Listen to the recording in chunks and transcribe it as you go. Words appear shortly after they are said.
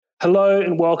Hello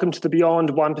and welcome to the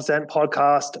Beyond 1%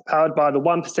 podcast, powered by the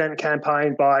 1%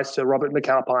 campaign by Sir Robert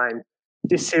McAlpine.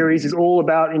 This series is all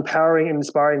about empowering and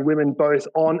inspiring women both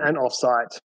on and off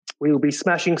site. We will be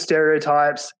smashing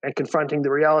stereotypes and confronting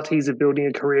the realities of building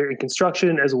a career in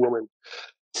construction as a woman.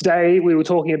 Today, we were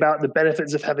talking about the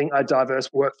benefits of having a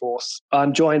diverse workforce.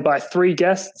 I'm joined by three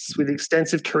guests with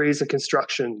extensive careers in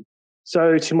construction.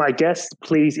 So to my guests,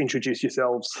 please introduce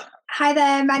yourselves. Hi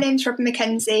there, my name's Robin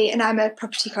McKenzie and I'm a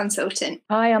property consultant.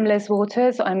 Hi, I'm Liz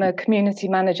Waters. I'm a community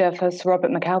manager for Sir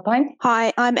Robert McAlpine.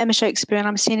 Hi, I'm Emma Shakespeare and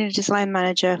I'm Senior Design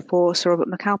Manager for Sir Robert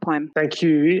McAlpine. Thank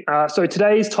you. So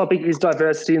today's topic is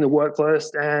diversity in the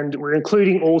workforce, and we're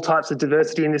including all types of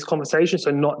diversity in this conversation,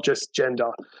 so not just gender.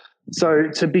 So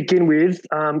to begin with,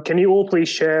 can you all please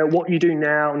share what you do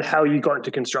now and how you got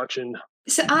into construction?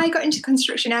 So I got into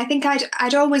construction. I think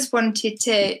I'd always wanted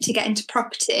to get into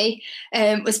property,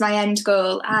 was my end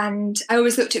goal. And I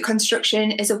always looked at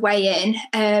construction as a way in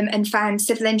and found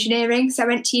civil engineering. So I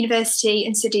went to university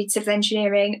and studied civil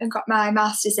engineering and got my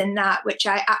master's in that, which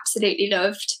I absolutely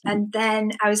loved. And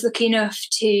then I was lucky enough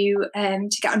to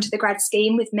get onto the grad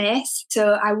scheme with Mace.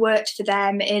 So I worked for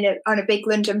them on a big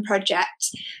London project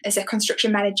as a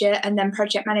construction manager and then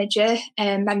project manager,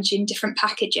 managing different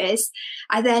packages.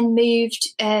 I then moved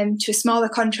to a smaller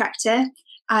contractor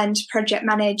and project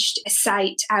managed a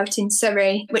site out in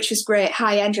Surrey, which was great,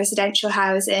 high-end residential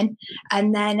housing.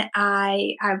 And then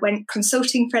I went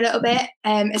consulting for a little bit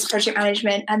as project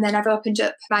management, and then I've opened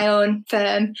up my own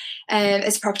firm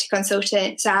as a property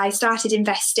consultant. So I started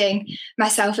investing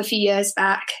myself a few years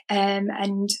back, and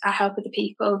I help other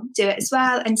people do it as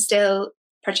well, and still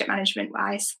project management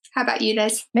wise. How about you,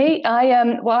 Liz? Me,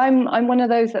 I'm one of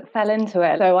those that fell into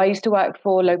it. So I used to work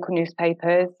for local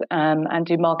newspapers and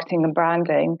do marketing and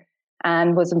branding,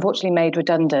 and was unfortunately made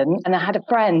redundant. And I had a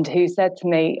friend who said to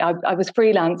me, I was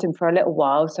freelancing for a little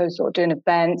while, so sort of doing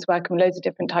events, working with loads of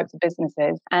different types of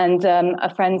businesses. And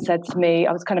a friend said to me,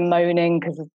 I was kind of moaning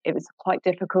because it was quite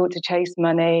difficult to chase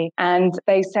money. And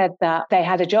they said that they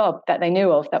had a job that they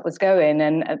knew of that was going.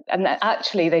 And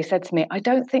actually they said to me, I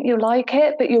don't think you'll like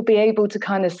it, but you'll be able to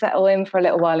kind of settle in for a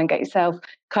little while and get yourself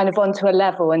kind of onto a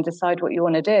level and decide what you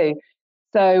want to do.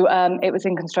 So it was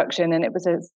in construction, and it was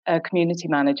as a community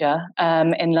manager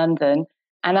in London.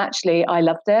 And actually, I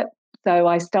loved it. So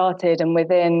I started,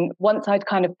 and once I'd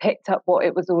kind of picked up what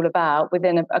it was all about,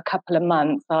 within a couple of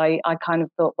months, I kind of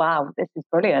thought, wow, this is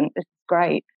brilliant. This is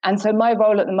great. And so my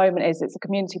role at the moment is it's a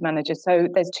community manager. So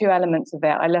there's two elements of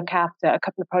it. I look after a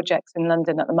couple of projects in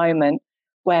London at the moment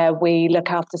where we look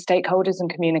after stakeholders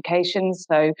and communications.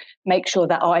 So make sure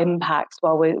that our impacts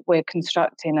while we're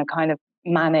constructing are kind of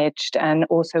managed, and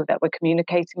also that we're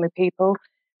communicating with people.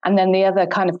 And then the other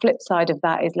kind of flip side of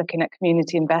that is looking at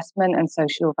community investment and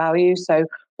social value. So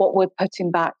what we're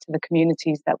putting back to the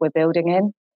communities that we're building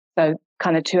in. So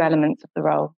kind of two elements of the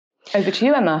role. Over to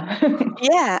you, Emma.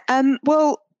 Yeah,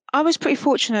 well, I was pretty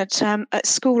fortunate. At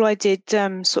school, I did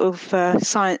sort of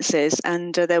sciences,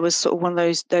 and there was sort of one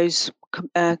of those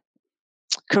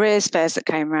careers fairs that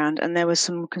came around, and there were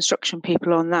some construction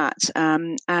people on that.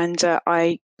 And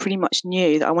I pretty much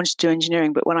knew that I wanted to do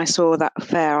engineering, but when I saw that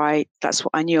fair, that's what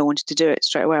I knew I wanted to do it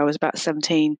straight away. I was about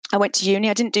 17. I went to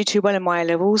uni. I didn't do too well in my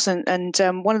A-levels, and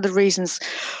one of the reasons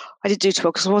I did do too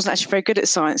well because I wasn't actually very good at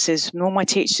sciences. And all my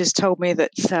teachers told me that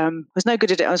I was no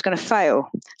good at it. I was going to fail.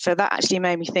 So that actually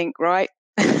made me think, right,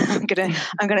 I'm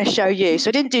gonna show you. So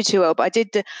I didn't do too well, but I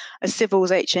did a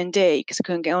civils HND because I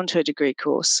couldn't get onto a degree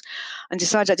course, and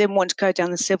decided I didn't want to go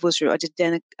down the civils route. I did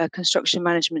then a construction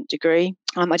management degree.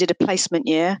 I did a placement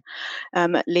year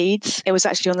at Leeds. It was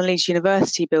actually on the Leeds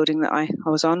University building that I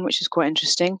was on, which was quite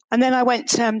interesting. And then I went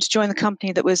to join the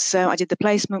company that was I did the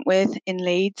placement with in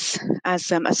Leeds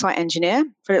as a site engineer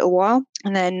for a little while.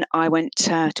 And then I went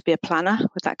to be a planner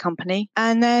with that company.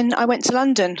 And then I went to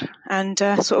London and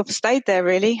sort of stayed there,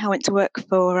 really. I went to work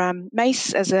for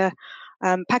Mace as a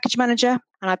package manager,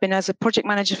 and I've been as a project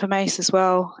manager for Mace as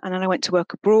well. And then I went to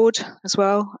work abroad as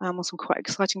well on some quite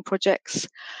exciting projects.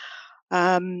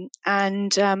 And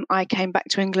I came back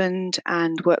to England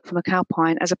and worked for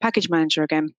McAlpine as a package manager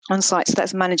again on site. So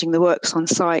that's managing the works on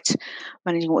site,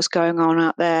 managing what's going on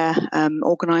out there,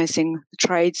 organising the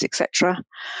trades, etc.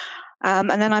 And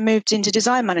then I moved into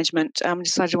design management.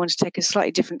 Decided I wanted to take a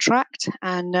slightly different track,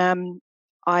 and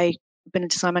I've been a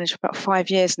design manager for about 5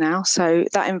 years now. So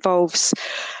that involves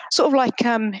sort of like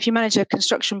if you manage a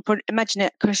construction imagine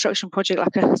a construction project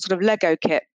like a sort of Lego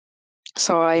kit.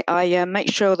 So I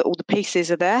make sure that all the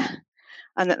pieces are there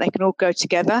and that they can all go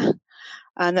together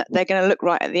and that they're going to look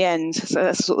right at the end. So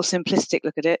that's a sort of simplistic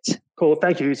look at it. Cool,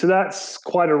 thank you. So that's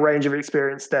quite a range of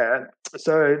experience there.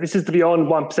 So this is the Beyond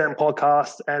 1%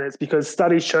 podcast, and it's because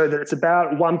studies show that it's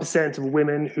about 1% of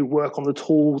women who work on the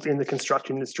tools in the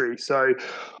construction industry. So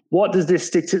what does this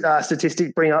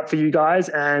statistic bring up for you guys,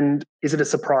 and is it a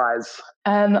surprise?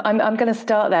 I'm going to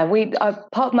start there.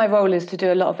 Part of my role is to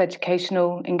do a lot of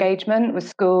educational engagement with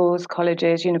schools,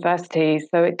 colleges, universities,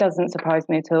 so it doesn't surprise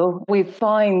me at all. We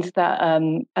find that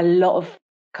a lot of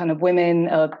kind of women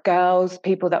or girls,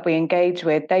 people that we engage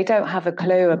with, they don't have a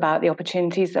clue about the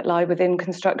opportunities that lie within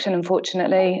construction,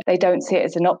 unfortunately. They don't see it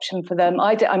as an option for them.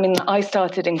 I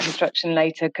started in construction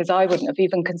later because I wouldn't have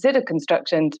even considered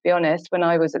construction, to be honest, when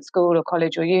I was at school or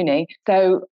college or uni.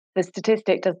 So the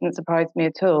statistic doesn't surprise me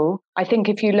at all. I think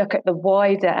if you look at the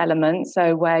wider elements,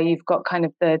 so where you've got kind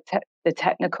of the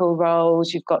technical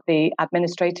roles, you've got the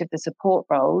administrative, the support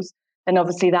roles, then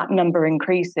obviously that number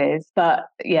increases. But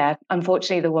yeah,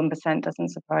 unfortunately, the 1% doesn't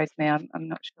surprise me. I'm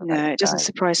not sure. No, it doesn't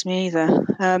surprise me either.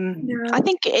 I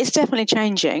think it's definitely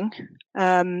changing,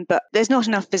 but there's not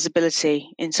enough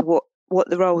visibility into what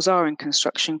the roles are in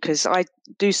construction, because I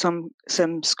do some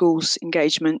schools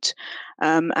engagement,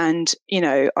 and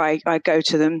I go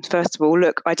to them. First of all,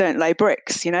 look, I don't lay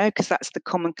bricks, because that's the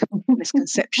common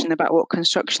misconception about what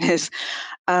construction is,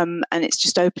 and it's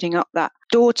just opening up that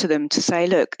door to them to say,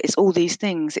 look, it's all these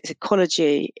things. It's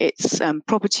ecology, it's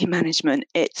property management,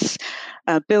 it's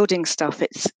building stuff,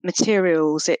 it's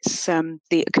materials, it's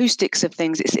the acoustics of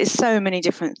things. It's so many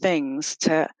different things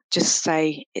to just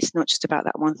say it's not just about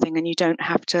that one thing, and you don't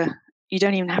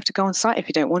even have to go on site if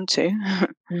you don't want to.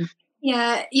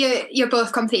 Yeah, you're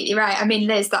both completely right. I mean,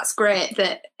 Liz, that's great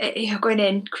that you're going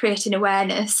in creating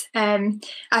awareness.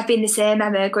 I've been the same,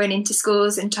 Emma, going into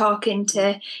schools and talking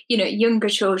to younger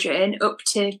children up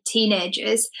to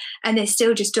teenagers, and they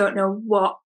still just don't know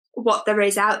what there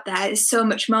is out there. There's so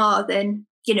much more than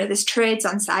there's trades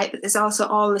on site, but there's also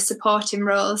all the supporting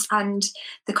roles and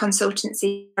the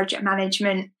consultancy, project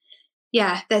management.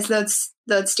 Yeah, there's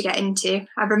loads to get into.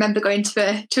 I remember going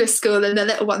to a school and the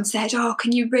little one said, "Oh,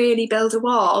 can you really build a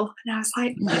wall?" And I was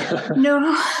like, "No."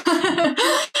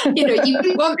 You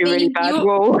wouldn't want me. Really bad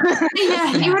wall.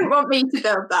 Yeah, you wouldn't want me to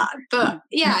build that. But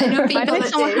yeah, I know people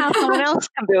that do. How someone else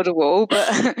can build a wall, but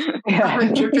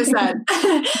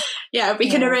 100%. Yeah, we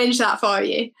can arrange that for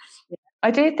you.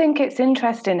 I do think it's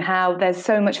interesting how there's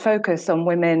so much focus on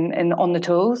women on the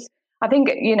tools. I think,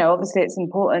 obviously it's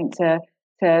important to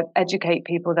educate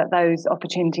people that those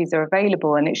opportunities are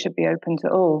available and it should be open to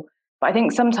all. But I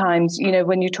think sometimes,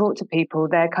 when you talk to people,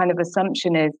 their kind of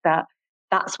assumption is that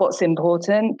that's what's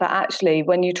important. But actually,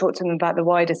 when you talk to them about the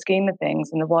wider scheme of things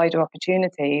and the wider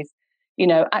opportunities,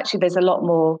 actually there's a lot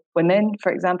more women,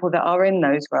 for example, that are in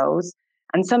those roles.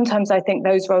 And sometimes I think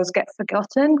those roles get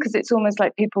forgotten because it's almost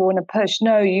like people want to push,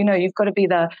 no, you've got to be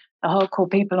the hardcore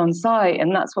people on site,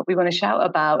 and that's what we want to shout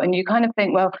about. And you kind of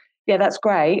think, well, yeah, that's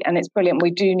great and it's brilliant.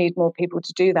 We do need more people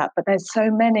to do that. But there's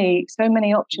so many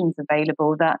options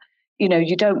available that,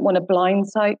 you don't want to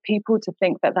blindside people to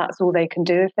think that that's all they can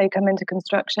do if they come into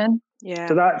construction. Yeah.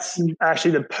 So that's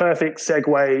actually the perfect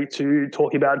segue to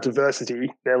talking about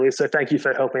diversity, Liz. So thank you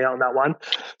for helping out on that one.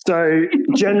 So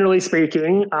generally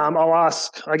speaking, I'll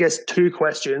ask, I guess, two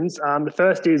questions. The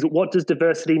first is, what does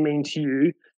diversity mean to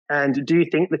you? And do you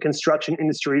think the construction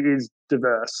industry is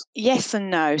diverse? Yes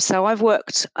and no. So I've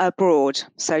worked abroad.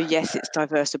 So yes, it's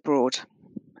diverse abroad.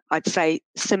 I'd say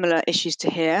similar issues to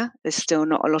here. There's still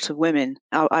not a lot of women.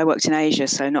 I worked in Asia,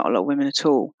 so not a lot of women at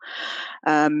all.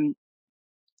 I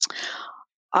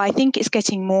think it's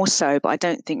getting more so, but I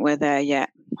don't think we're there yet.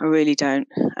 I really don't.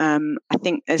 I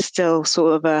think there's still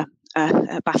sort of a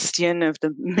bastion of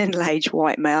the middle-aged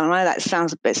white male. And I know that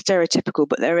sounds a bit stereotypical,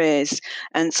 but there is.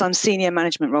 And some senior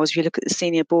management roles, if you look at the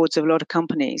senior boards of a lot of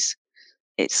companies,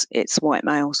 it's white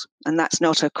males. And that's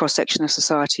not a cross-section of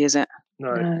society, is it?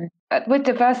 No. But with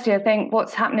diversity, I think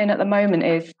what's happening at the moment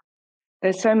is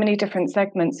there's so many different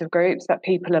segments of groups that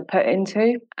people are put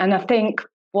into. And I think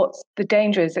what's the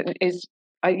danger is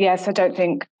yes, I don't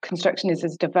think construction is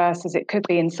as diverse as it could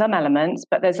be in some elements,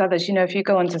 but there's others. If you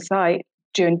go onto site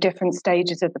during different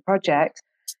stages of the project,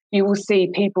 you will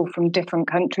see people from different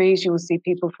countries, you will see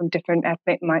people from different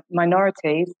ethnic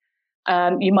minorities.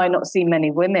 You might not see many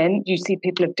women, you see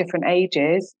people of different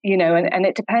ages, and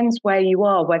it depends where you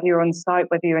are, whether you're on site,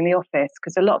 whether you're in the office,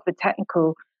 because a lot of the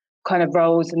technical kind of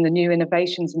roles and the new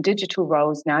innovations and digital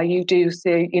roles now, you do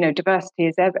see, diversity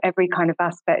is every kind of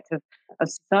aspect of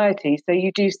society. So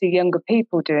you do see younger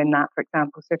people doing that, for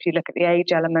example. So if you look at the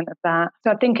age element of that.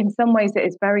 So I think in some ways it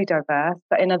is very diverse,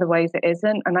 but in other ways it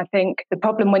isn't. And I think the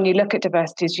problem when you look at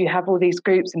diversity is you have all these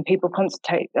groups and people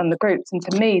concentrate on the groups. And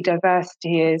to me,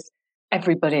 diversity is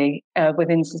everybody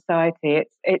within society.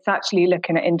 It's actually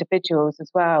looking at individuals as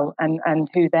well and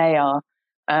who they are,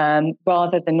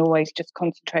 rather than always just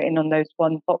concentrating on those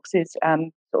one boxes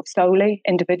sort of solely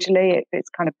individually. It's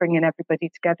kind of bringing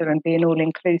everybody together and being all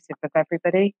inclusive of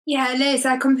everybody. Yeah, Liz,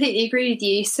 I completely agree with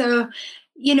you. So,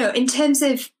 in terms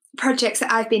of projects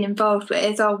that I've been involved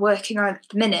with or working on at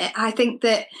the minute, I think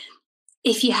that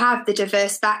if you have the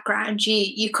diverse background,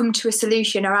 you come to a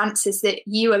solution or answers that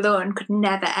you alone could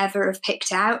never, ever have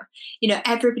picked out.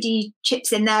 Everybody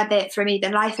chips in their bit from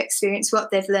either life experience, what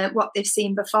they've learned, what they've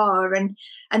seen before. And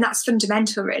that's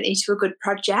fundamental, really, to a good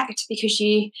project, because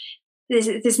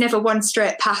there's never one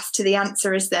straight path to the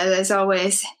answer, is there? There's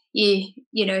always, you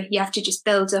have to just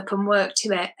build up and work to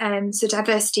it. So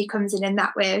diversity comes in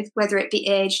that way, whether it be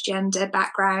age, gender,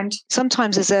 background.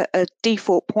 Sometimes there's a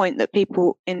default point that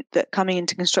people that coming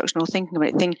into construction or thinking about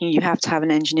it, thinking you have to have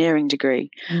an engineering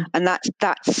degree. And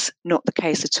that's not the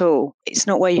case at all. It's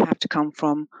not where you have to come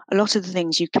from. A lot of the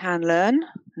things you can learn,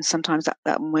 and sometimes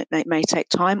that may take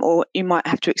time, or you might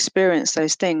have to experience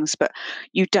those things, but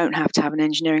you don't have to have an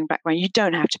engineering background. You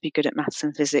don't have to be good at maths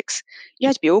and physics. You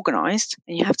have to be organised,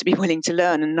 and you have to be willing to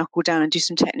learn and knuckle down and do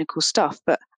some technical stuff.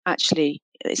 But actually,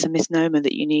 it's a misnomer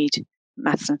that you need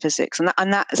maths and physics,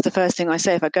 and that's the first thing I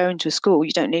say. If I go into a school,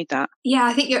 you don't need that. Yeah,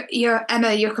 I think you're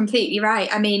Emma, you're completely right.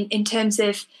 I mean, in terms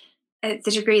of the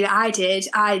degree that I did,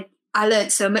 I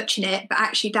learned so much in it, but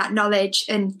actually that knowledge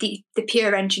and the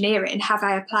pure engineering, have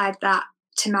I applied that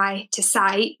to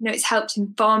site? It's helped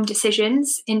inform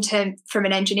decisions from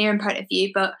an engineering point of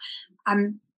view, but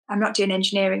I'm not doing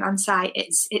engineering on site.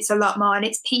 It's a lot more, and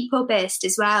it's people based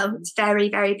as well. It's very,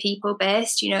 very people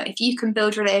based. If you can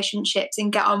build relationships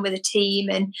and get on with a team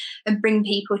and bring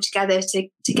people together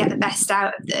to get the best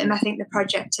out of them, I think the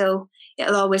project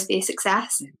it'll always be a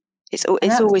success. It's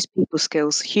always people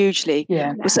skills, hugely.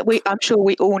 Yeah. I'm sure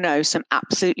we all know some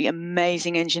absolutely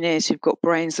amazing engineers who've got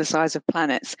brains the size of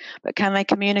planets, but can they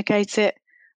communicate it?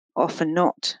 Often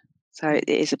not. So it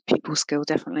is a people skill,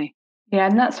 definitely. Yeah,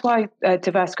 and that's why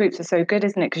diverse groups are so good,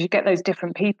 isn't it? Because you get those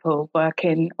different people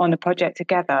working on a project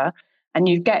together, and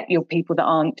you get your people that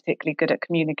aren't particularly good at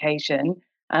communication,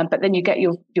 but then you get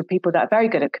your people that are very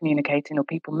good at communicating, or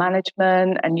people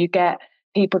management, and you get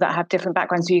people that have different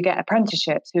backgrounds. So you get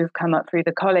apprenticeships who have come up through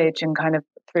the college and kind of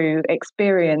through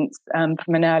experience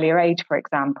from an earlier age, for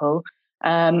example.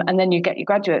 And then you get your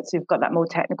graduates who've got that more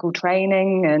technical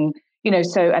training, and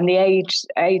and the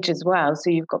age as well.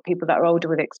 So you've got people that are older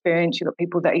with experience, you've got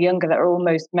people that are younger that are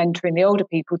almost mentoring the older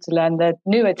people to learn the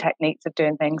newer techniques of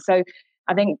doing things. So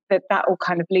I think that all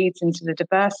kind of leads into the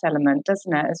diverse element,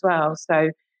 doesn't it, as well? So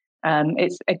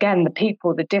it's, again,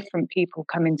 the different people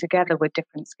coming together with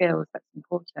different skills. That's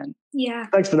important. Yeah.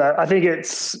 Thanks for that. I think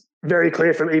it's very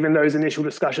clear from even those initial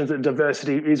discussions that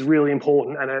diversity is really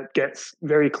important, and it gets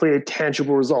very clear,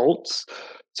 tangible results.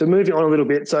 So moving on a little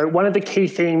bit. So one of the key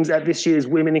themes at this year's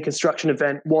Women in Construction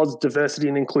event was diversity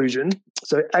and inclusion.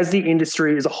 So as the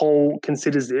industry as a whole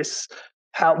considers this,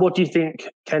 what do you think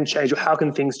can change, or how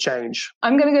can things change?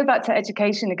 I'm going to go back to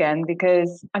education again,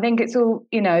 because I think it's all,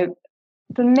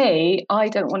 for me, I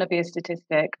don't want to be a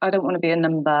statistic. I don't want to be a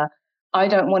number. I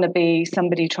don't want to be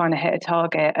somebody trying to hit a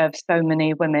target of so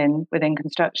many women within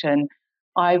construction.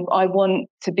 I want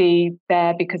to be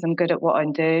there because I'm good at what I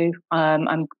do.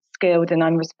 I'm skilled and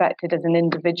I'm respected as an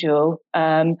individual.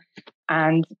 And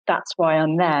that's why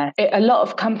I'm there. A lot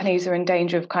of companies are in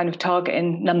danger of kind of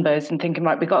targeting numbers and thinking,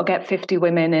 right, we've got to get 50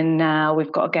 women in now.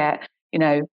 We've got to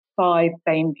get, 5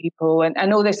 BAME people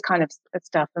and all this kind of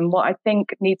stuff. And what I think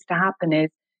needs to happen is,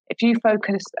 if you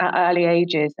focus at early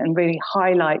ages and really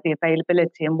highlight the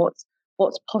availability and what's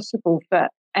possible for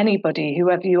anybody,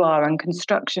 whoever you are, and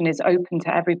construction is open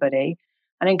to everybody,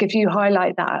 I think if you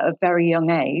highlight that at a very young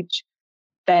age,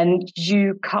 then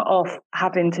you cut off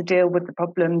having to deal with the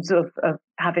problems of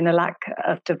having a lack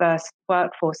of diverse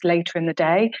workforce later in the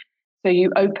day. So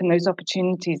you open those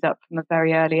opportunities up from a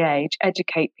very early age,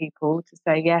 educate people to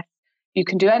say, yes, you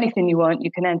can do anything you want.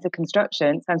 You can enter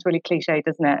construction. Sounds really cliche,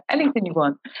 doesn't it? Anything you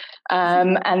want.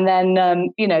 And then,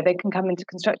 they can come into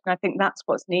construction. I think that's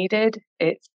what's needed.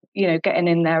 It's, getting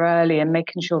in there early and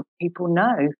making sure people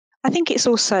know. I think it's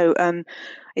also,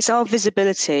 it's our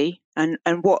visibility and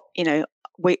what,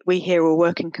 we here all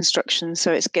work in construction,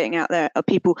 so it's getting out there,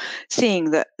 people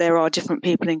seeing that there are different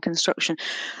people in construction.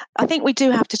 I think we do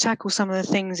have to tackle some of the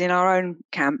things in our own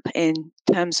camp in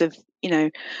terms of,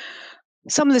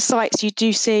 some of the sites you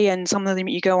do see and some of them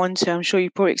you go on to, I'm sure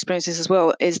you probably experience this as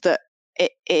well, is that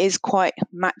it is quite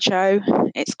macho.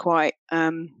 It's quite,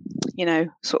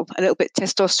 sort of a little bit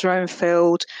testosterone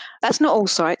filled. That's not all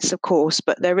sites, of course,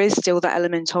 but there is still that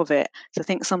element of it. So I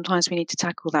think sometimes we need to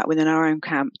tackle that within our own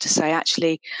camp to say,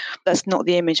 actually, that's not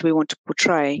the image we want to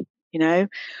portray.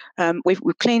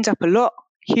 We've cleaned up a lot,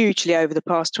 hugely, over the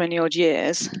past 20 odd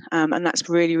years, and that's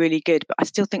really, really good, but I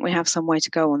still think we have some way to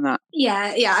go on that.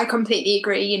 Yeah, I completely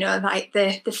agree. Like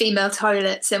the female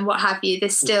toilets and what have you,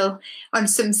 there's still, on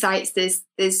some sites,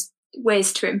 there's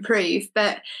ways to improve,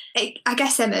 but I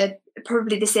guess, Emma,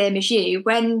 probably the same as you,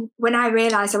 when I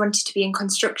realised I wanted to be in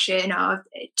construction or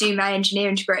do my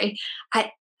engineering degree,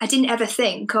 I didn't ever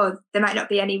think, there might not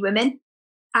be any women.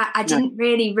 I didn't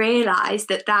really realise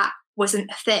that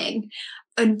wasn't a thing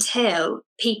until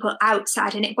people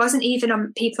outside, and it wasn't even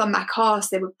on people on my course.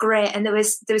 They were great, and there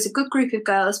was a good group of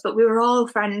girls, but we were all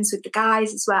friends with the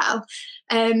guys as well.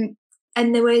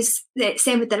 And there was the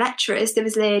same with the lecturers. There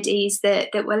was ladies that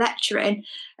were lecturing,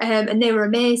 and they were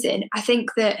amazing. I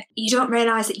think that you don't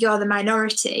realise that you're the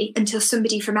minority until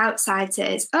somebody from outside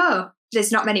says, "Oh,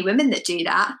 there's not many women that do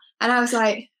that," and I was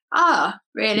like, "Oh,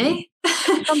 really?"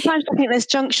 Sometimes I think there's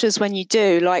junctures when you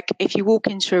do, like if you walk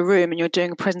into a room and you're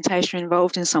doing a presentation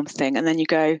involved in something, and then you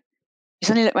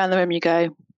suddenly look around the room and you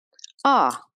go,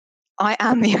 I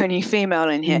am the only female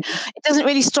in here. It doesn't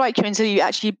really strike you until you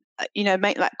actually,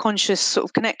 make that conscious sort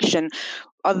of connection,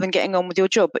 other than getting on with your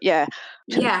job. But yeah,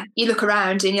 you look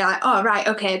around and you're like, oh, right,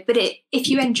 okay. But if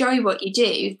you enjoy what you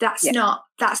do, that's not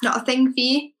a thing for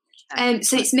you.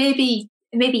 So it's maybe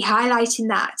highlighting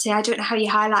that. I don't know how you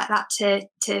highlight that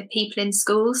to people in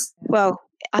schools. Well,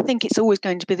 I think it's always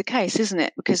going to be the case, isn't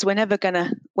it? Because we're never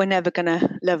gonna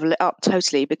level it up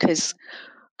totally, because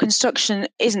construction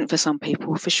isn't for some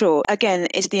people, for sure. Again,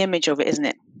 it's the image of it, isn't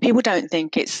it? People don't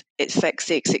think it's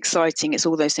sexy, it's exciting, it's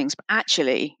all those things, but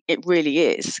actually it really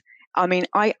is. I mean,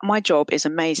 my job is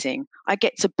amazing. I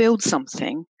get to build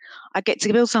something. I get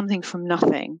to build something from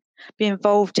nothing, be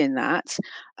involved in that.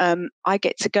 I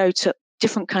get to go to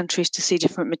different countries to see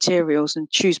different materials and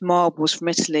choose marbles from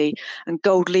Italy and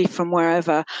gold leaf from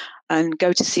wherever, and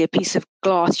go to see a piece of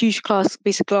glass,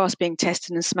 piece of glass being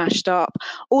tested and smashed up.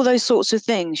 All those sorts of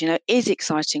things, is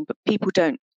exciting, but people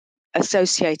don't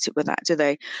associate it with that, do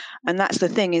they? And that's the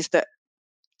thing, is that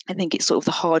I think it's sort of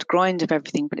the hard grind of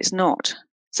everything, but it's not.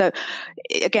 So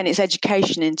again, it's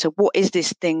education into what is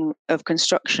this thing of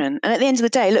construction. And at the end of the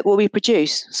day, look what we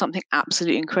produce, something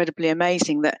absolutely incredibly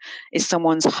amazing that is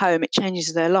someone's home. It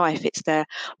changes their life. It's their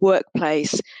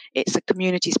workplace. It's a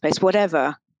community space,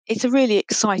 whatever. It's a really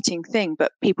exciting thing,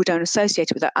 but people don't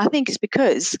associate it with that. I think it's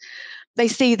because they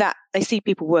see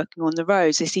people working on the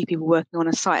roads, they see people working on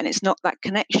a site, and it's not that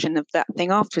connection of that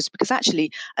thing afterwards, because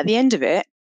actually at the end of it,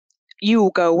 you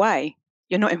all go away.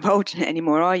 You're not involved in it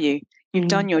anymore, are you? You've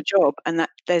done your job, and that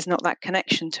there's not that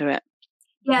connection to it.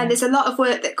 Yeah, there's a lot of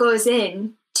work that goes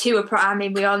in to a project. I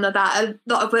mean, we all know that, a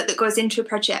lot of work that goes into a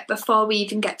project before we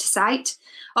even get to site,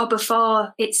 or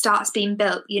before it starts being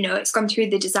built. It's gone through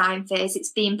the design phase, it's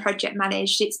being project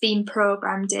managed, it's being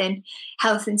programmed in,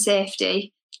 health and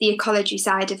safety, the ecology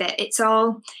side of it. It's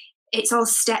all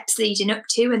steps leading up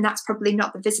to, and that's probably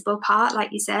not the visible part,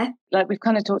 like you say. Like we've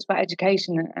kind of talked about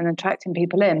education and attracting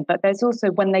people in, but there's also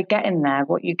when they get in there,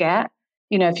 what you get.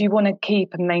 If you want to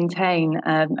keep and maintain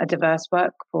a diverse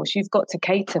workforce, you've got to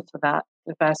cater for that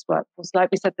diverse workforce.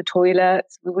 Like we said, the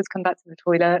toilets, we always come back to the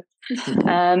toilets.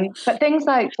 But things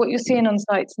like what you're seeing on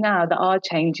sites now that are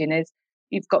changing is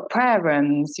you've got prayer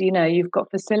rooms, you've got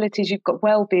facilities, you've got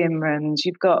wellbeing rooms,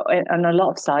 you've got, on a lot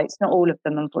of sites, not all of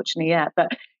them, unfortunately, yet, but,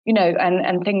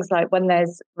 and things like when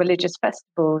there's religious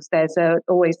festivals, there's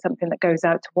always something that goes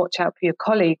out to watch out for your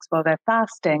colleagues while they're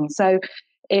fasting. So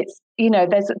it's,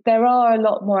 there are a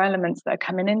lot more elements that are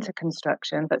coming into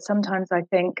construction, but sometimes I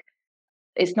think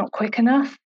it's not quick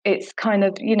enough. It's kind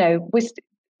of,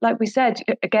 like we said,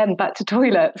 again, back to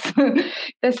toilets.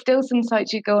 There's still some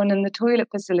sites you go on and the toilet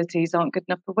facilities aren't good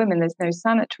enough for women. There's no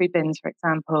sanitary bins, for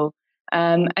example.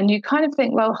 And you kind of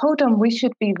think, well, hold on, we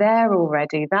should be there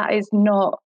already. That is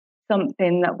not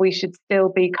something that we should still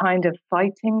be kind of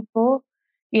fighting for,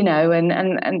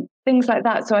 and things like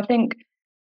that. So I think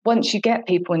once you get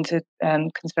people into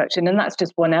construction, and that's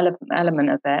just one element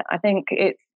of it, I think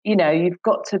it's, you've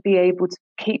got to be able to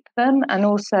keep them and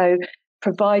also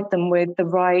provide them with the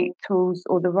right tools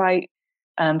or the right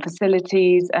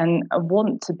facilities, and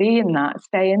want to be in that,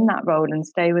 stay in that role and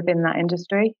stay within that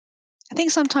industry. I think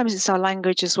sometimes it's our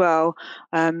language as well.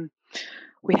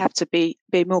 We have to be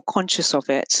more conscious of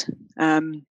it.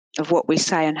 what we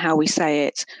say and how we say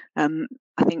it.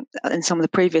 I think in some of the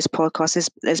previous podcasts,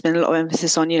 there's been a lot of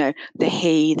emphasis on, the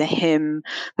he, the him,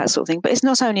 that sort of thing. But it's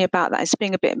not only about that. It's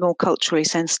being a bit more culturally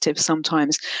sensitive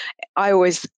sometimes. I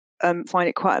always find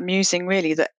it quite amusing,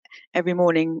 really, that every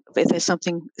morning, if there's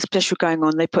something special going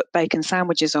on, they put bacon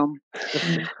sandwiches on.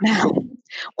 Now,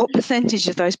 what percentage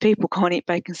of those people can't eat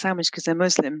bacon sandwich because they're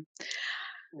Muslim?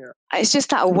 Yeah. It's just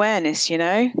that awareness,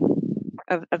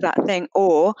 of that thing.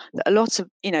 Or a lot of,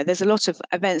 there's a lot of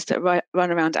events that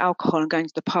run around alcohol and going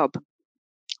to the pub.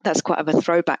 That's quite of a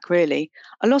throwback, really.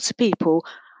 A lot of people,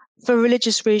 for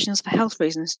religious reasons, for health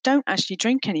reasons, don't actually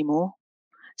drink anymore.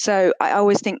 So I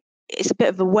always think it's a bit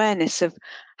of awareness of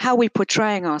how we're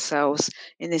portraying ourselves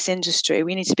in this industry.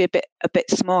 We need to be a bit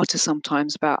smarter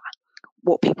sometimes about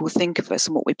what people think of us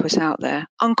and what we put out there,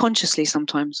 unconsciously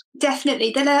sometimes.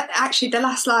 Definitely. Actually, the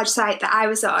last large site that I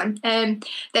was on,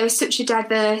 there was such a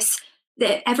diverse,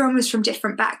 that everyone was from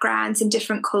different backgrounds and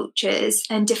different cultures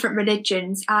and different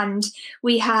religions. And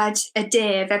we had a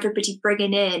day of everybody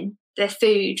bringing in their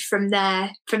food from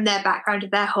their background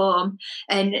of their home,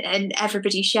 and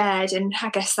everybody shared. And I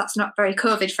guess that's not very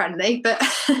COVID friendly, but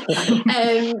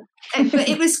but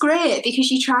it was great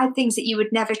because you tried things that you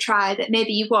would never try, that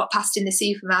maybe you walk past in the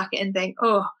supermarket and think,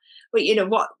 oh,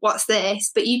 well, what's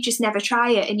this? But you just never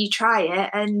try it, and you try it,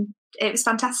 and it was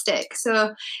fantastic.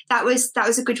 So that was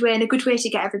a good way, and a good way to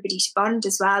get everybody to bond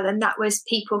as well. And that was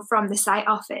people from the site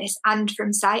office and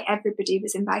from site, everybody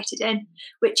was invited in,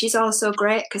 which is also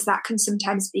great because that can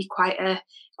sometimes be quite a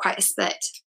split.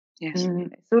 Yes.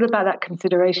 It's all about that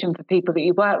consideration for people that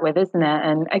you work with, isn't it?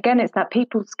 And again, it's that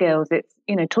people skills. It's,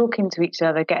 talking to each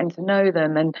other, getting to know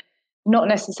them, and not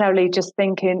necessarily just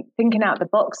thinking out the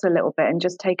box a little bit, and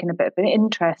just taking a bit of an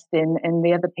interest in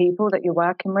the other people that you're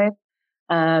working with,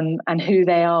 and who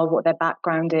they are, what their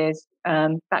background is,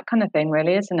 that kind of thing,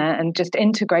 really, isn't it? And just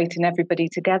integrating everybody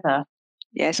together.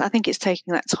 Yes, I think it's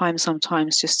taking that time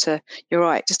sometimes you're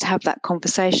right, just to have that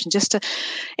conversation,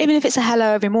 even if it's a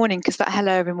hello every morning, because that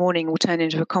hello every morning will turn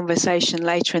into a conversation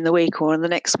later in the week or in the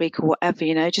next week or whatever,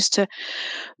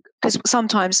 because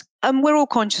sometimes we're all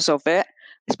conscious of it,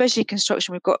 especially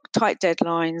construction. We've got tight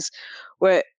deadlines.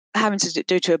 We're having to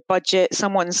do to a budget.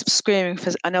 Someone's screaming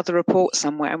for another report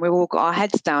somewhere, and we've all got our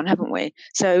heads down, haven't we?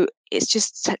 So it's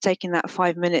just taking that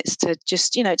 5 minutes to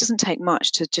just, it doesn't take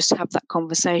much to just have that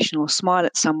conversation or smile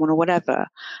at someone or whatever.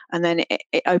 And then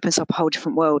it opens up a whole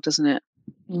different world, doesn't it?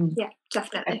 Yeah,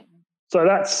 definitely. So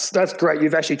that's great.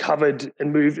 You've actually covered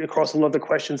and moved across a lot of the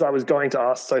questions I was going to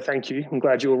ask. So thank you. I'm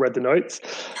glad you all read the notes.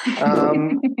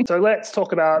 So let's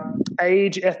talk about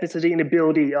age, ethnicity, and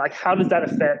ability. Like, how does that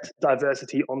affect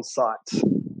diversity on site?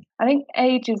 I think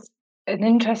age is an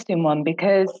interesting one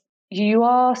because you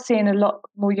are seeing a lot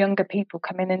more younger people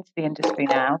coming into the industry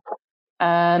now.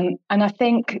 And I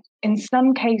think in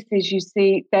some cases you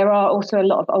see there are also a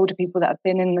lot of older people that have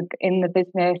been in the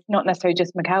business, not necessarily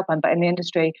just McAlpine, but in the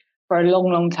industry for a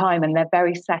long, long time, and they're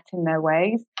very set in their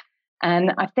ways.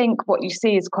 And I think what you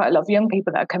see is quite a lot of young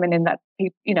people that are coming in that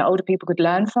older people could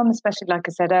learn from, especially like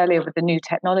I said earlier with the new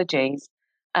technologies.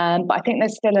 But I think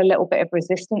there's still a little bit of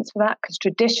resistance for that because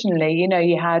traditionally,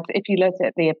 you had, if you looked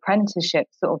at the apprenticeship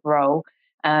sort of role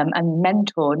and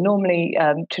mentor, normally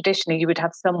traditionally you would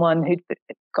have someone who'd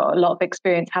got a lot of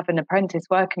experience, have an apprentice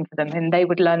working for them, and they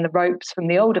would learn the ropes from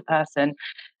the older person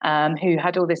who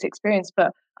had all this experience.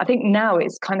 But I think now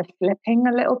it's kind of flipping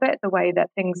a little bit, the way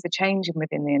that things are changing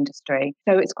within the industry.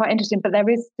 So it's quite interesting, but there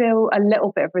is still a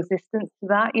little bit of resistance to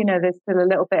that. There's still a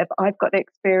little bit of, I've got the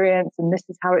experience and this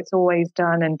is how it's always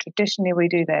done, and traditionally we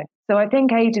do this. So I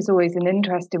think age is always an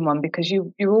interesting one because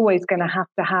you're always going to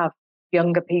have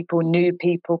younger people, new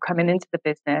people coming into the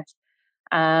business.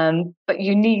 But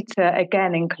you need to,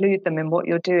 again, include them in what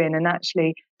you're doing and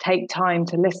actually take time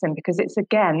to listen, because it's,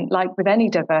 again, like with any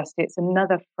diversity, it's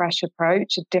another fresh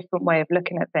approach, a different way of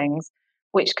looking at things,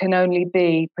 which can only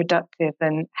be productive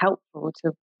and helpful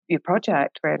to your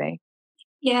project, really.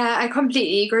 Yeah, I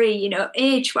completely agree.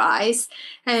 Age-wise,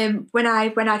 when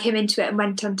I came into it and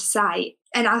went onto site,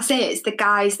 and I'll say it's the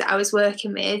guys that I was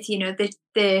working with,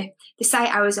 the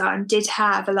site I was on did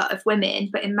have a lot of women,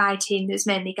 but in my team there's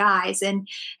mainly guys, and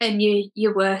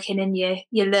you're working and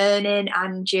you're learning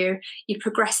and you're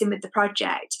progressing with the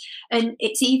project. And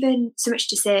it's even so much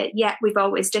to say, yeah, we've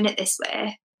always done it this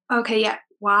way. Okay, yeah,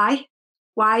 why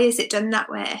is it done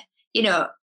that way?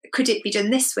 Could it be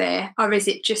done this way, or is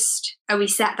it just, are we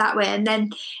set that way?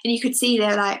 And you could see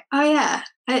they're like, oh yeah,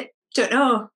 I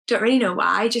don't really know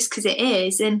why, just because it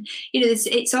is. And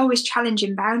it's always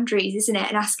challenging boundaries, isn't it,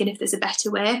 and asking if there's a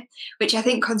better way, which I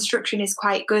think construction is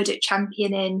quite good at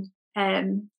championing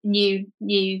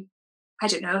new I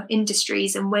don't know,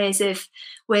 industries and ways of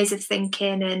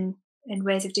thinking and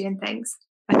ways of doing things.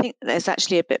 I think there's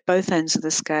actually a bit both ends of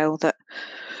the scale, that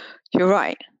you're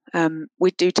right.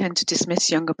 We do tend to dismiss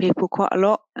younger people quite a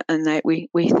lot, and we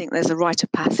think there's a rite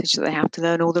of passage that they have to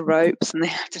learn all the ropes and they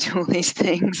have to do all these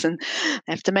things and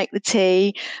they have to make the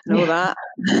tea and all that.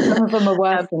 Some of them are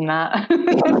worse than that.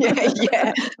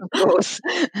 yeah, of course.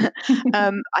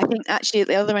 I think actually at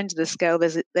the other end of the scale,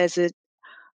 there's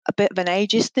a bit of an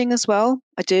ageist thing as well.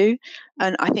 I do,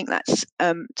 and I think that's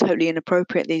totally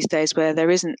inappropriate these days, where there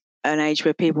isn't an age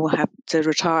where people have to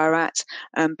retire at.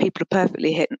 People are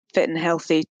perfectly fit and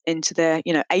healthy into their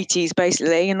 80s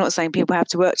basically. I'm not saying people have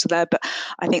to work to there, but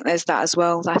I think there's that as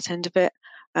well, that end of it,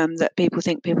 that people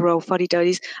think people are old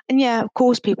fuddy-duddies. And yeah, of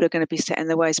course people are going to be set in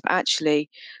their ways, but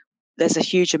actually there's a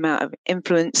huge amount of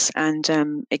influence and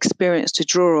experience to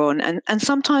draw on, and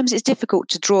sometimes it's difficult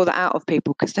to draw that out of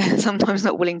people because they're sometimes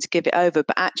not willing to give it over.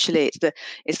 But actually,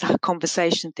 it's the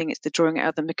conversation thing, it's the drawing it out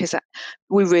of them, because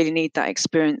we really need that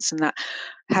experience and that.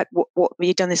 What have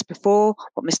you done this before?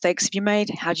 What mistakes have you made?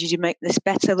 How did you make this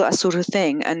better? That sort of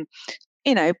thing. And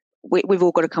we've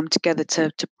all got to come together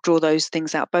to draw those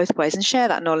things out both ways and share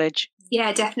that knowledge.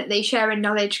 Yeah, definitely sharing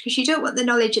knowledge, because you don't want the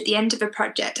knowledge at the end of a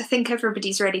project. I think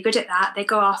everybody's really good at that. They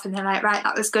go off and they're like, right,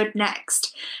 that was good,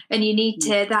 next. And you need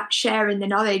to, that sharing the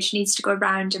knowledge needs to go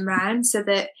round and round so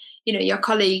that, your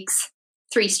colleagues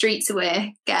 3 streets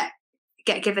away get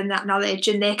given that knowledge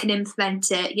and they can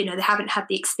implement it. They haven't had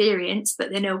the experience,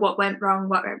 but they know what went wrong,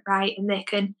 what went right, and they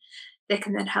can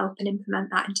then help and implement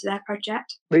that into their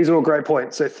project. These are all great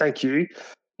points, so thank you.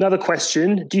 Another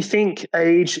question, do you think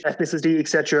age, ethnicity,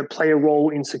 etc., play a role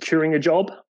in securing a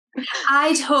job?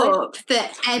 I'd hope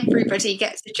that everybody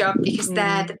gets a job because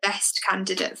they're the best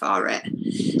candidate for it.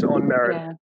 So on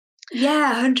merit.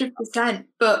 Yeah, 100%.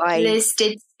 But Liz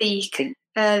did speak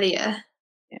earlier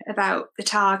about the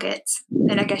targets,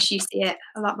 and I guess you see it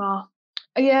a lot more.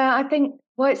 Yeah, I think,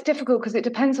 it's difficult because it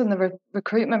depends on the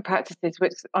recruitment practices,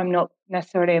 which I'm not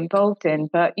necessarily involved in.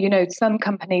 But, some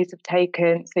companies have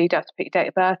taken, so you don't have to put your date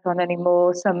of birth on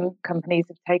anymore. Some companies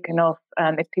have taken off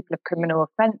if people have criminal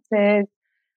offences.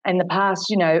 In the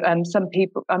past, some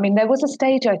people, there was a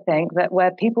stage, I think, where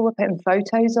people were putting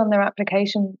photos on their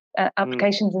applications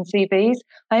and CVs.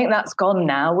 I think that's gone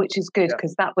now, which is good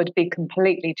because that would be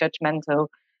completely judgmental.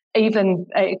 Even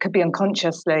it could be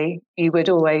unconsciously, you would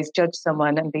always judge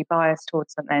someone and be biased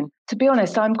towards something. To be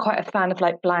honest, I'm quite a fan of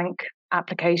blank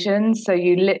applications. So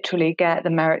you literally get the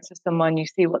merits of someone, you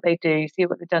see what they do, you see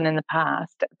what they've done in the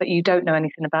past, but you don't know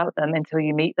anything about them until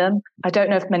you meet them. I don't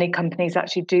know if many companies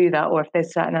actually do that or if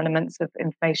there's certain elements of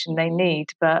information they need,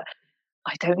 but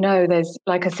I don't know. There's,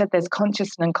 like I said, there's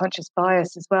conscious and unconscious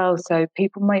bias as well. So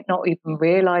people might not even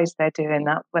realise they're doing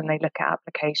that when they look at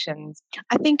applications.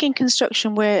 I think in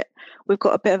construction we've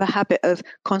got a bit of a habit of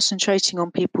concentrating on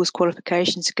people's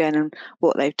qualifications again and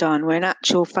what they've done, where in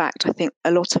actual fact I think a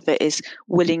lot of it is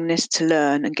willingness to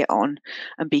learn and get on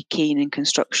and be keen in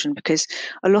construction, because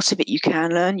a lot of it you can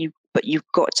learn, but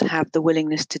you've got to have the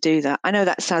willingness to do that. I know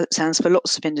that sounds for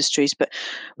lots of industries, but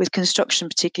with construction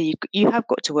particularly, you have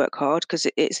got to work hard because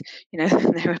it's,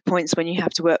 there are points when you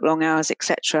have to work long hours,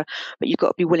 etc. But you've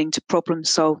got to be willing to problem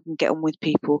solve and get on with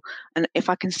people. And if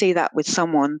I can see that with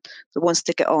someone that wants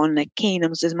to get on, they're keen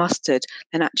as mustard,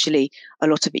 then actually a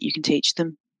lot of it you can teach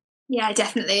them. Yeah,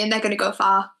 definitely. And they're going to go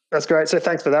far. That's great. So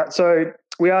thanks for that. So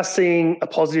we are seeing a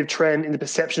positive trend in the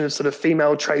perception of sort of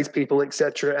female tradespeople,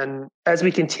 etc. And as we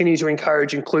continue to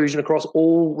encourage inclusion across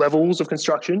all levels of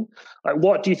construction,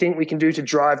 what do you think we can do to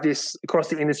drive this across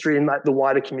the industry and the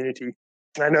wider community?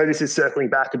 And I know this is circling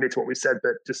back a bit to what we said,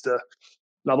 but just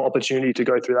another opportunity to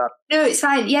go through that. No, it's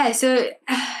fine. Yeah, so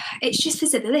it's just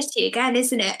visibility again,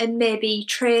 isn't it? And maybe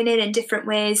training and different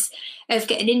ways of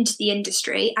getting into the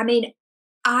industry.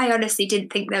 I honestly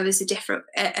didn't think there was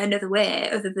another way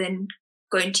other than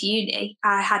going to uni.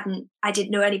 I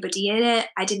didn't know anybody in it.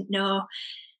 I didn't know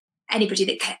anybody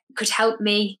that could help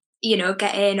me,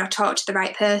 get in or talk to the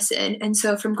right person. And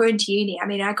so from going to uni,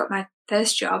 I got my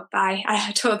first job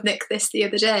I told Nick this the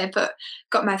other day, but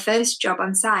got my first job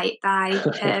on site by,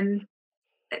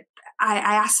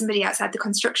 I asked somebody outside the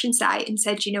construction site and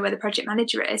said, do you know where the project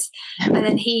manager is? And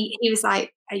then he was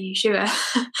like, are you sure?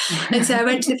 And so I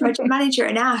went to the project manager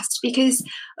and asked, because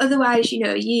otherwise,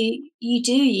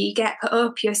 you get put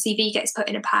up, your CV gets put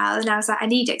in a pile. And I was like, I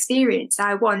need experience.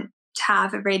 I want to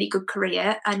have a really good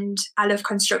career and I love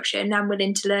construction. I'm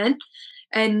willing to learn.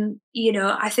 And,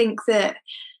 I think that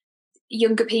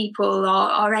younger people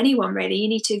or anyone really, you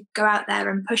need to go out there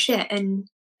and push it and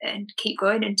keep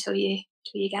going until you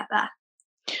get there.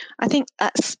 I think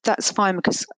that's fine,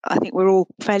 because I think we're all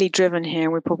fairly driven here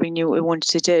and we probably knew what we wanted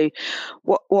to do.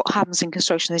 What happens in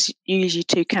construction, there's usually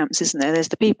two camps, isn't there? There's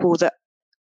the people that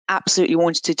absolutely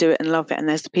wanted to do it and love it, and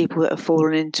there's the people that have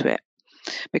fallen into it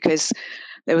because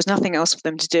there was nothing else for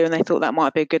them to do and they thought that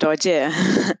might be a good idea.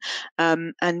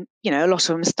 And a lot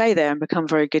of them stay there and become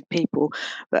very good people.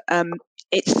 But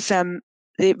it's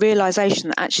the realization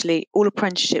that actually all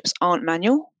apprenticeships aren't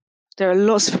manual. There are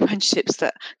lots of apprenticeships,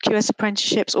 that QS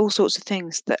apprenticeships, all sorts of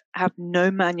things that have no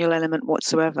manual element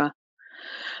whatsoever.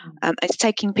 It's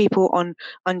taking people on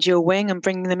under your wing and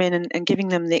bringing them in and giving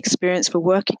them the experience for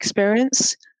work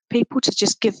experience. People to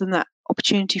just give them that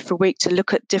opportunity for a week to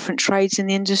look at different trades in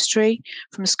the industry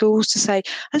from schools to say,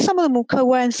 and some of them will go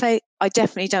away and say, I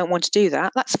definitely don't want to do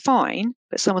that. That's fine.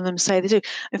 But some of them say they do.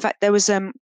 In fact, there was, I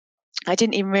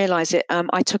didn't even realize it.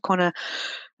 I took on a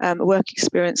work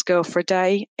experience girl for a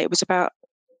day. It was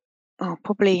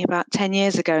probably about 10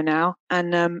 years ago now.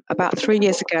 And about 3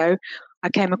 years ago, I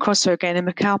came across her again in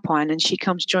McAlpine, and she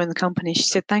comes to join the company. She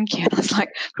said, thank you. And I was like,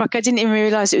 I didn't even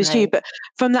realise it was you. But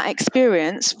from that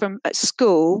experience from at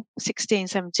school, 16,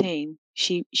 17,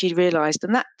 she realised.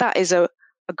 And that is a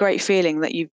great feeling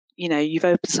that you've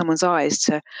opened someone's eyes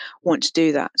to want to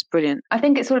do that. It's brilliant. I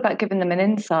think it's all about giving them an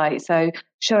insight. So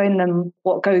showing them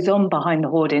what goes on behind the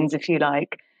hoardings, if you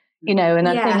like, and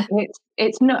I think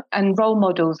it's not, and role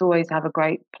models always have a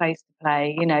great place to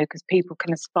play, because people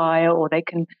can aspire or they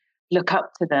can look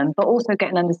up to them, but also get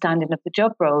an understanding of the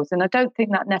job roles. And I don't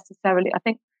think that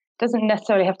it doesn't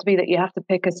necessarily have to be that you have to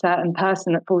pick a certain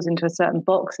person that falls into a certain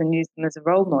box and use them as a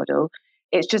role model.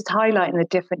 It's just highlighting the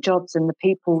different jobs and the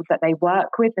people that they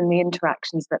work with and the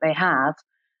interactions that they have.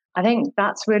 I think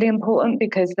that's really important,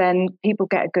 because then people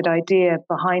get a good idea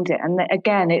behind it. And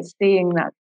again, it's seeing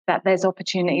that there's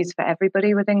opportunities for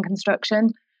everybody within construction,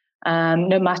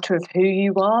 no matter of who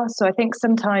you are. So I think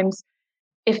sometimes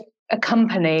if a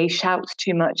company shouts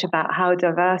too much about how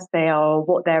diverse they are or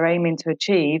what they're aiming to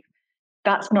achieve,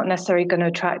 that's not necessarily going to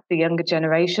attract the younger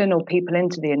generation or people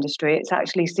into the industry. It's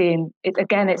actually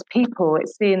it's people.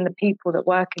 It's seeing the people that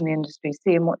work in the industry,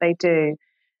 seeing what they do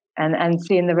and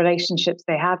seeing the relationships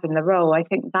they have in the role. I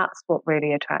think that's what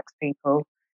really attracts people,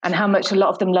 and how much a lot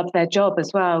of them love their job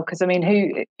as well. Because,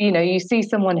 you see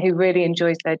someone who really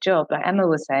enjoys their job, like Emma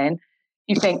was saying,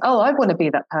 you think, oh, I want to be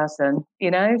that person, so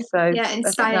yeah,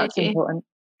 inspired that's important.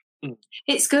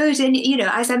 It's good. And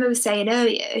as Emma was saying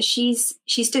earlier, she's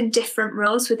done different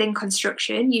roles within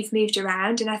construction. You've moved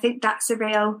around, and I think that's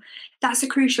a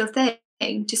crucial thing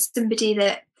to somebody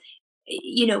that,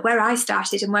 where I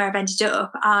started and where I've ended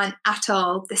up aren't at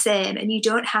all the same. And you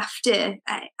don't have to,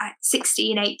 at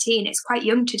 16, 18, it's quite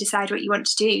young to decide what you want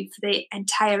to do for the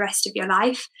entire rest of your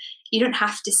life. You don't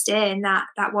have to stay in that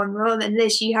one role. And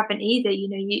Liz, you haven't either.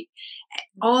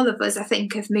 All of us, I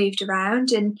think, have moved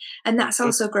around, and that's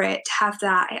also great to have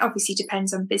that. It obviously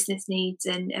depends on business needs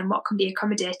and what can be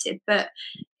accommodated. But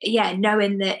yeah,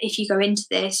 knowing that if you go into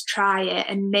this, try it,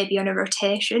 and maybe on a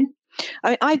rotation.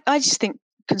 I just think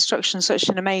construction is such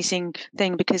an amazing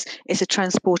thing because it's a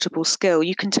transportable skill.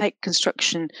 You can take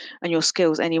construction and your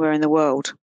skills anywhere in the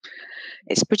world.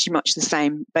 It's pretty much the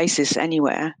same basis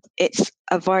anywhere. It's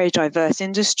a very diverse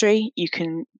industry. You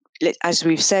can, as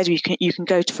we've said, you can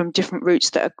go from different routes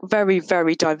that are very,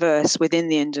 very diverse within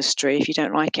the industry if you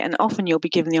don't like it. And often you'll be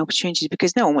given the opportunity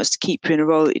because no one wants to keep you in a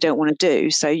role that you don't want to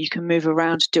do. So you can move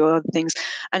around to do other things.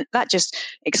 And that just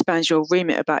expands your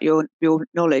remit about your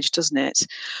knowledge, doesn't it?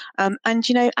 And,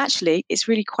 actually, it's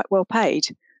really quite well paid.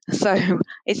 So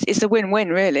it's a win-win,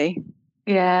 really.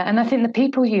 Yeah, and I think the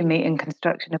people you meet in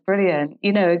construction are brilliant.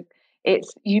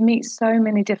 You meet so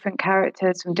many different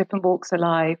characters from different walks of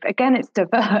life. Again, it's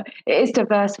diverse. It is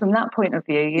diverse from that point of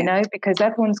view, because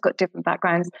everyone's got different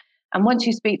backgrounds. And once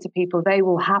you speak to people, they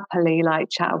will happily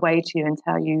chat away to you and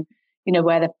tell you,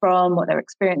 where they're from, what their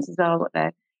experiences are, what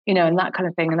they're, and that kind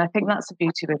of thing. And I think that's the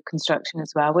beauty of construction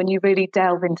as well. When you really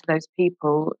delve into those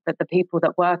people, the people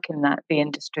that work in the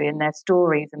industry and their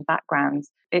stories and backgrounds,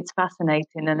 it's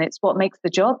fascinating, and it's what makes the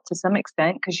job to some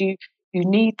extent, because you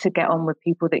need to get on with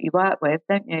people that you work with,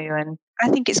 don't you? And I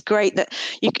think it's great that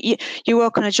you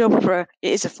work on a job it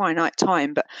is a finite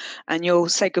time, and you'll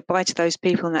say goodbye to those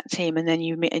people in that team, and then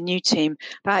you meet a new team.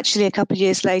 But actually, a couple of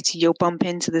years later, you'll bump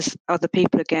into this other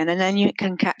people again, and then you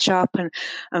can catch up and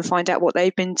find out what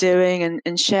they've been doing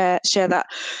and share that,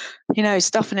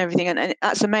 stuff and everything. And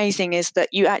that's amazing, is that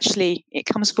it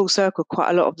comes full circle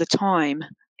quite a lot of the time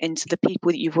into the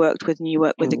people that you've worked with and you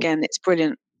work with again. It's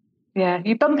brilliant. Yeah,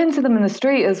 you bump into them in the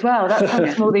street as well. That's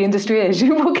how small the industry is.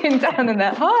 You're walking down and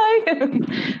they're, hi.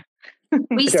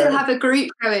 We still have a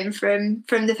group going from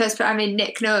the first. I mean,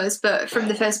 Nick knows, but from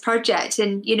the first project,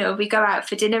 and we go out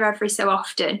for dinner every so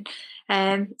often.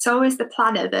 It's always the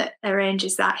planner that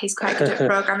arranges that. He's quite good at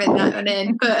programming that one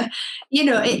in. But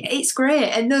it's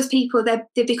great, and those people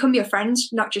they become your friends,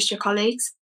 not just your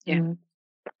colleagues. Yeah.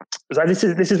 So this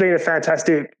has been a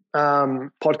fantastic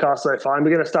podcast so far, and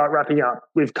we're going to start wrapping up.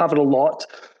 We've covered a lot.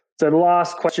 So the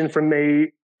last question from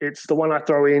me, it's the one I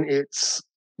throw in. It's,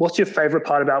 what's your favorite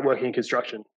part about working in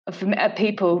construction? For me,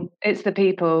 people. It's the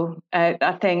people.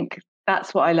 I think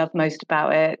that's what I love most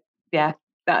about it. Yeah,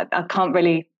 I can't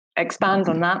really expand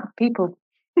on that. People.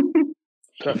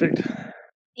 Perfect.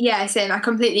 Yeah, same. I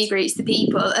completely agree. It's the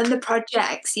people and the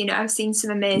projects. I've seen some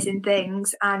amazing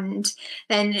things, and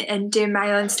doing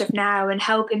my own stuff now and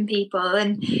helping people,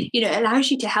 and it allows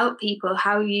you to help people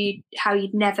how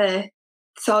you'd never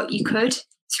thought you could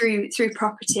through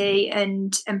property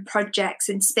and projects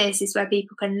and spaces where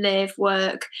people can live,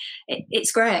 work.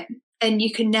 It's great, and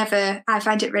you can never. I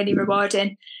find it really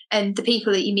rewarding, and the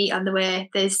people that you meet on the way,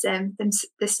 there's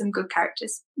some good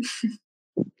characters.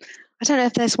 I don't know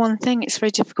if there's one thing. It's very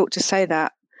difficult to say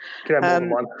that. Could have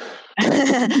more than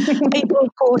one. People, of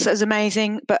course, is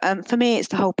amazing, but for me, it's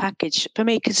the whole package. For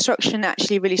me, construction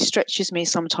actually really stretches me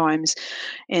sometimes.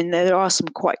 And there are some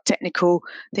quite technical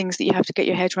things that you have to get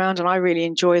your head around, and I really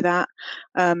enjoy that.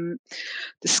 The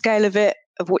scale of it,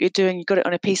 of what you're doing, you got it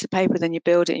on a piece of paper, then you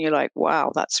build it, and you're like,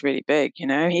 wow, that's really big,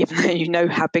 even though you know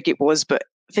how big it was, but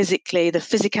physically, the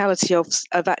physicality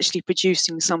of actually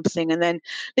producing something, and then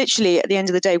literally at the end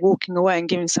of the day walking away and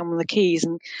giving someone the keys,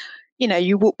 and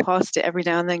you walk past it every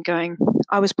now and then going,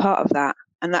 I was part of that,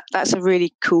 and that's a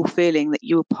really cool feeling that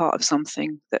you were part of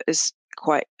something that is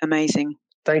quite amazing.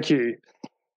 Thank you.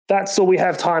 That's all we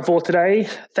have time for today.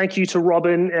 Thank you to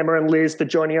Robin, Emma and Liz for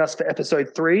joining us for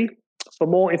episode 3. For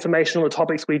more information on the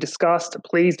topics we discussed,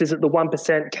 please visit the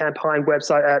 1% campaign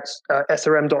website at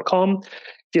srm.com.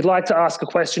 If you'd like to ask a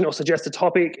question or suggest a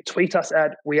topic, tweet us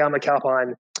at We Are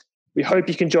McAlpine. We hope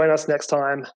you can join us next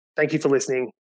time. Thank you for listening.